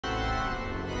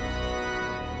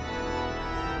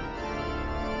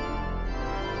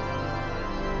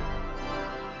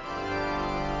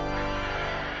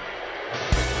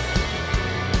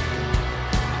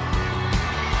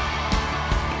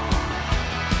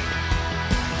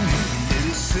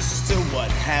sister,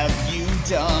 what have you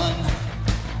done?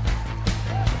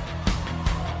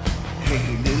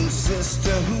 Hey, little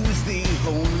sister, who's the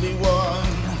only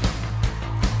one?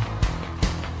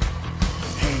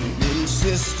 Hey, little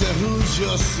sister, who's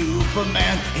your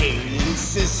Superman? Hey, little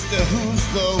sister, who's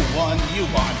the one you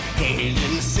want? Hey,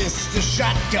 little sister,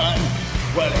 shotgun.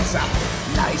 Well, it's a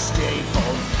nice day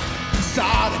for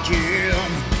start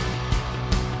again.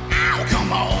 Ow,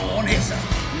 come on, it's a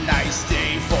nice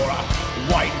day for a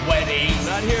white wedding.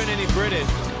 Not hearing any British.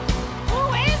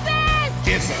 Who is this?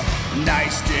 It's a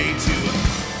nice day to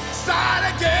start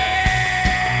again.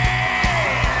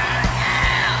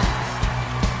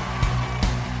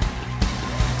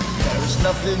 There's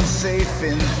nothing safe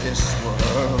in this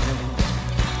world,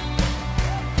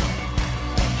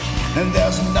 and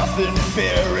there's nothing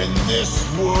fair in this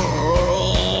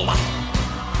world,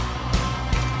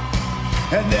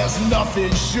 and there's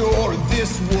nothing sure in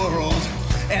this world,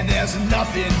 and there's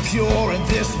nothing pure in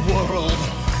this world.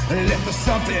 If there's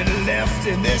something left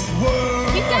in this world,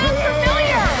 He sounds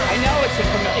familiar. I know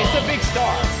it's a big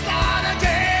star. Start